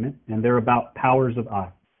homework assignment, and they're about powers of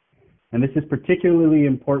I. And this is particularly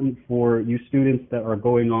important for you students that are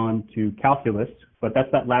going on to calculus, but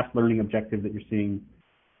that's that last learning objective that you're seeing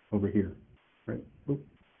over here, right?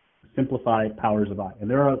 Simplify powers of I. And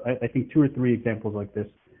there are, I think, 2 or 3 examples like this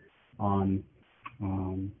on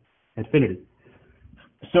infinity.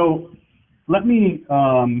 So let me,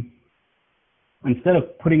 instead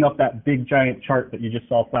of putting up that big giant chart that you just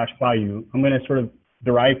saw flash by you, I'm going to sort of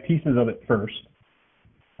derive pieces of it first,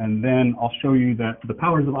 and then I'll show you that the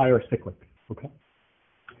powers of I are cyclic, okay?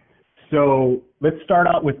 So let's start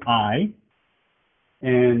out with I,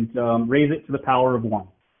 and raise it to the power of 1.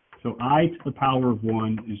 So I to the power of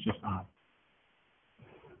 1 is just I.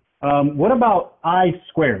 What about I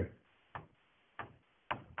squared?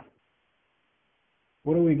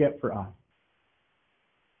 What do we get for I?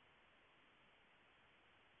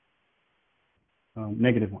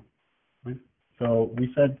 -1. Right? So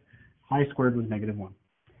we said I squared was -1.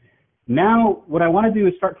 Now, what I want to do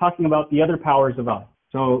is start talking about the other powers of I.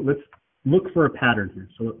 So let's look for a pattern here.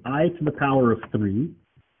 So I to the power of 3.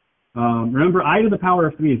 Remember, I to the power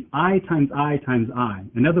of 3 is I times I times I.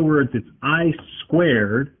 In other words, it's I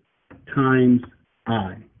squared times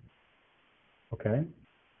I. Okay?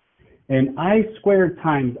 And I squared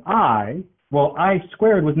times I, well, I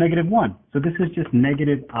squared was -1. So this is just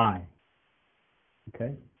 -I.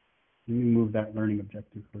 Okay? Let me move that learning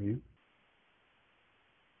objective for you.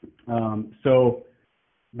 So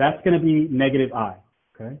that's going to be -I.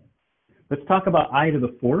 Okay? Let's talk about I to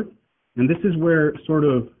the 4th. And this is where sort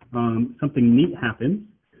of something neat happens.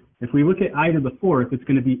 If we look at I to the 4th, it's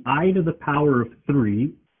going to be I to the power of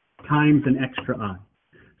 3 times an extra I.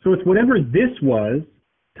 So it's whatever this was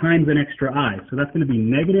times an extra I. So that's going to be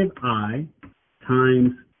 -I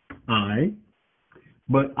times I.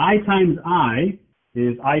 But I times I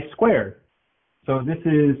is I squared. So this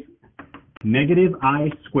is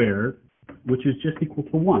 -I squared, which is just equal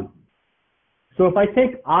to 1. So if I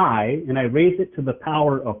take I and I raise it to the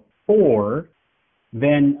power of 4,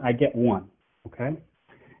 then I get 1, okay?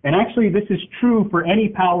 And actually, this is true for any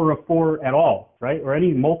power of 4 at all, right? Or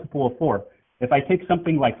any multiple of 4. If I take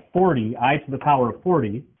something like 40, I to the power of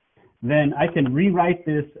 40, then I can rewrite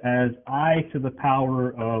this as I to the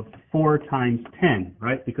power of 4 times 10,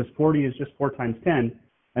 right? Because 40 is just 4 times 10.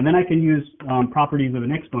 And then I can use properties of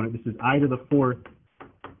an exponent. This is I to the 4th,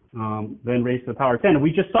 then raised to the power of 10. And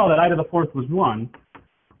we just saw that I to the 4th was 1.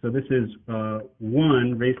 So this is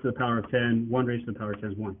 1 raised to the power of 10, 1 raised to the power of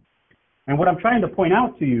 10 is 1. And what I'm trying to point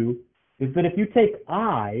out to you is that if you take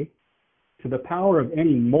I to the power of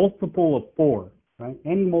any multiple of 4, right?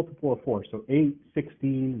 Any multiple of 4, so 8,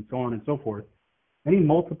 16, and so on and so forth, any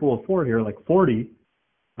multiple of 4 here, like 40,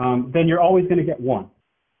 then you're always going to get 1.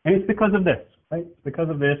 And it's because of this, right? It's because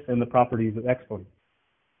of this and the properties of exponents.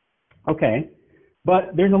 Okay,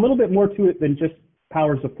 but there's a little bit more to it than just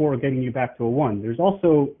powers of 4 getting you back to a 1. There's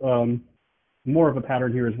also more of a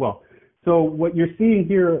pattern here as well. So what you're seeing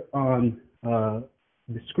here on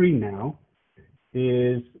the screen now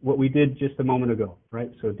is what we did just a moment ago,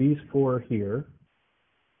 right? So these 4 here,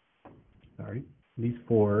 these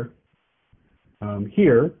 4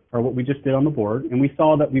 here are what we just did on the board, and we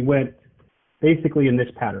saw that we went basically in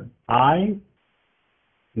this pattern. I,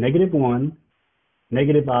 -1,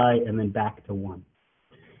 -I, and then back to 1.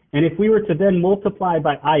 And if we were to then multiply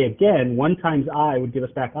by I again, 1 times I would give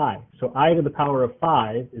us back I. So I to the power of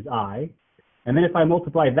 5 is I. And then if I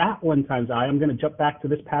multiply that 1 times I, I'm going to jump back to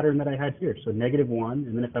this pattern that I had here. So -1,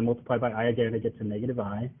 and then if I multiply by I again, I get to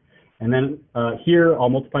 -I. And then here, I'll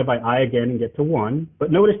multiply by I again and get to 1.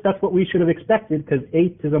 But notice that's what we should have expected, because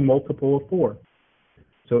 8 is a multiple of 4.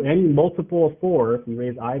 So any multiple of 4, if we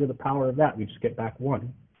raise I to the power of that, we just get back 1.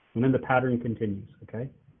 And then the pattern continues, okay?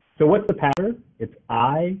 So what's the pattern? It's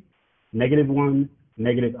I, -1,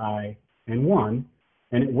 -I, and 1.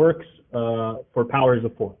 And it works for powers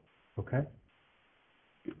of 4, okay?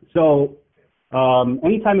 So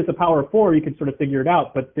anytime it's a power of 4, you can sort of figure it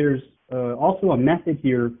out, but there's also a method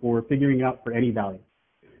here for figuring it out for any value.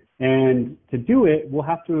 And to do it, we'll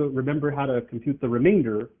have to remember how to compute the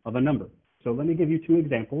remainder of a number. So let me give you 2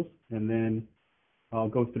 examples, and then I'll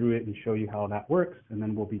go through it and show you how that works, and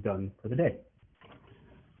then we'll be done for the day.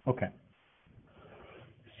 Okay.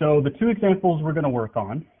 So the 2 examples we're going to work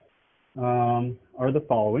on are the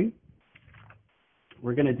following.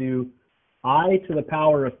 We're going to do I to the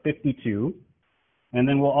power of 52, and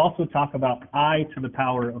then we'll also talk about I to the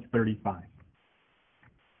power of 35.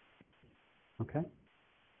 Okay?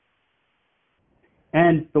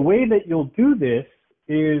 And the way that you'll do this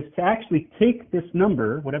is to actually take this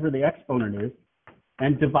number, whatever the exponent is,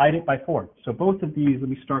 and divide it by 4. So both of these, let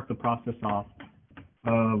me start the process off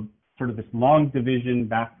of sort of this long division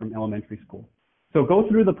back from elementary school. So go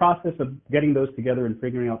through the process of getting those together and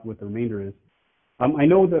figuring out what the remainder is. I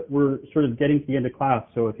know that we're sort of getting to the end of class,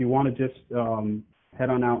 so if you want to just head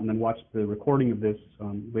on out and then watch the recording of this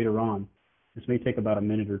later on. This may take about a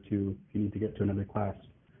minute or 2 if you need to get to another class.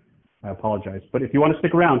 I apologize. But if you want to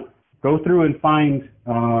stick around, go through and find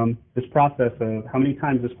this process of how many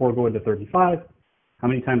times does 4 go into 35, how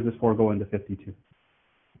many times does 4 go into 52.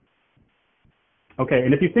 Okay,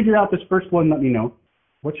 and if you figure out this first one, let me know.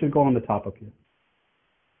 What should go on the top up here?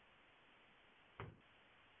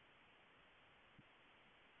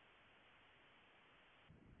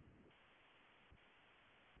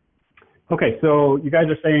 Okay, so you guys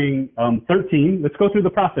are saying 13. Let's go through the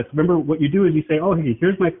process. Remember, what you do is you say, oh, hey,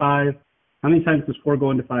 here's my 5. How many times does 4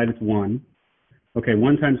 go into 5? It's 1. Okay,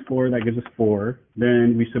 1 times 4, that gives us 4.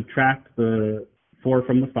 Then we subtract the 4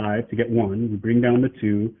 from the 5 to get 1. We bring down the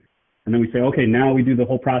 2. And then we say, okay, now we do the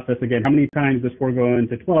whole process again. How many times does 4 go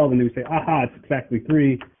into 12? And then we say, aha, it's exactly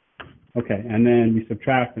 3. Okay, and then we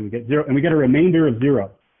subtract and we get 0. And we get a remainder of 0.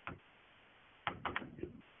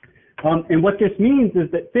 And what this means is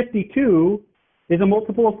that 52 is a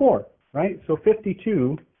multiple of 4, right? So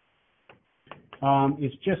 52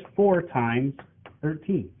 is just 4 times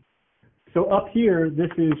 13. So up here, this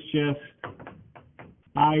is just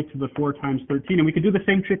I to the 4 times 13. And we could do the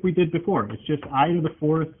same trick we did before. It's just I to the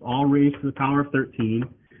 4th, all raised to the power of 13.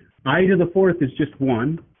 I to the 4th is just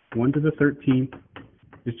 1. 1 to the 13th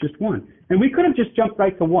is just 1. And we could have just jumped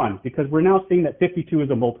right to 1 because we're now seeing that 52 is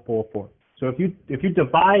a multiple of 4. So if you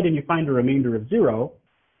divide and you find a remainder of 0,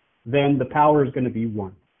 then the power is going to be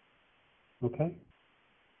 1. Okay?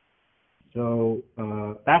 So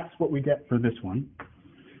that's what we get for this one.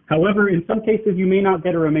 However, in some cases, you may not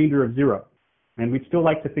get a remainder of 0. And we'd still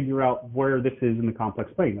like to figure out where this is in the complex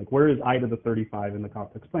plane. Like, where is I to the 35 in the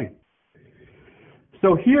complex plane?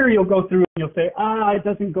 So here you'll go through and you'll say, it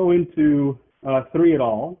doesn't go into 3 at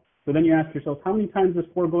all. So then you ask yourself, how many times does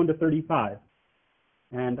 4 go into 35?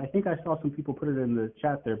 And I think I saw some people put it in the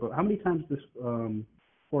chat there, but how many times does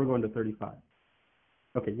 4 go into 35?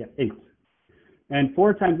 Okay, yeah, 8. And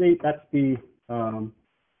 4 times 8, that's the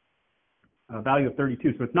value of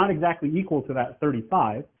 32. So it's not exactly equal to that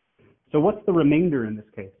 35. So what's the remainder in this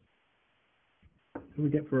case? What do we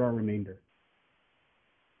get for our remainder?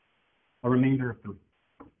 A remainder of 3.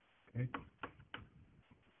 Okay.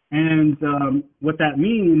 And what that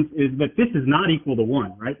means is that this is not equal to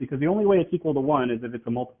 1, right? Because the only way it's equal to 1 is if it's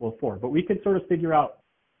a multiple of 4. But we can sort of figure out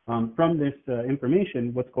from this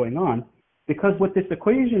information what's going on. Because what this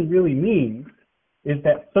equation really means is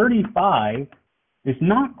that 35 is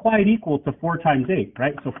not quite equal to 4 times 8,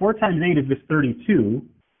 right? So 4 times 8 is this 32.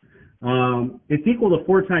 It's equal to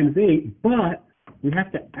 4 times 8, but we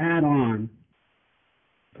have to add on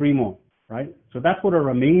 3 more. Right? So that's what a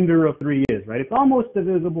remainder of 3 is, right? It's almost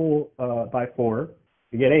divisible by 4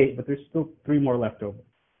 to get 8, but there's still 3 more left over.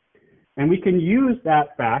 And we can use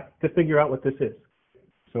that fact to figure out what this is.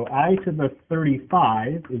 So I to the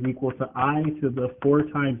 35 is equal to I to the 4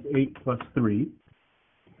 times 8 plus 3.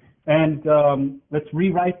 And let's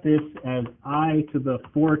rewrite this as I to the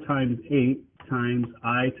 4 times 8 times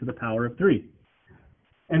I to the power of 3.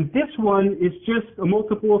 And this one is just a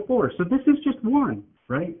multiple of 4. So this is just 1.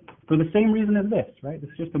 Right? For the same reason as this, right?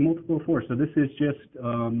 It's just a multiple of 4. So this is just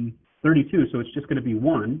 32, so it's just going to be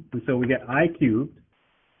 1. And so we get I cubed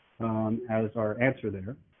as our answer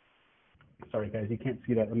there. Sorry, guys, you can't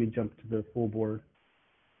see that. Let me jump to the full board.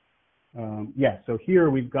 Yeah, so here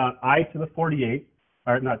we've got I to the 48.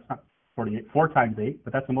 Or no, it's not 48. 4 times 8,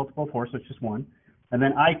 but that's a multiple of 4, so it's just 1. And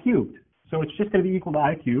then I cubed. So it's just going to be equal to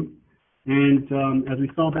I cubed. And as we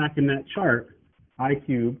saw back in that chart, I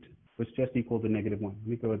cubed was just equal to -1. Let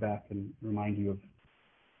me go back and remind you of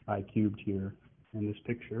I cubed here in this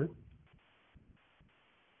picture.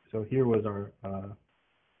 So here was our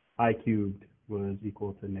I cubed was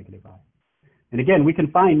equal to -I. And again, we can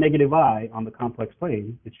find -I on the complex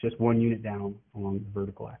plane. It's just 1 unit down along the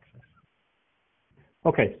vertical axis.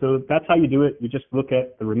 Okay, so that's how you do it. You just look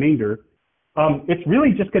at the remainder. It's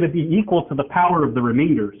really just going to be equal to the power of the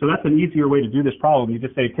remainder. So that's an easier way to do this problem. You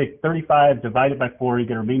just say take 35, divide it by 4, you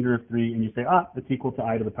get a remainder of 3, and you say, it's equal to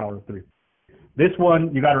I to the power of 3. This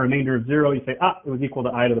one, you got a remainder of 0. You say, it was equal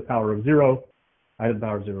to I to the power of 0. I to the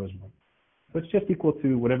power of 0 is 1. So it's just equal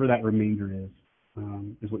to whatever that remainder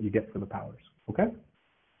is what you get for the powers. Okay?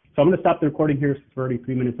 So I'm going to stop the recording here. It's already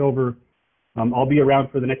 3 minutes over. I'll be around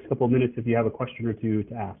for the next couple of minutes if you have a question or two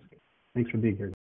to ask. Thanks for being here.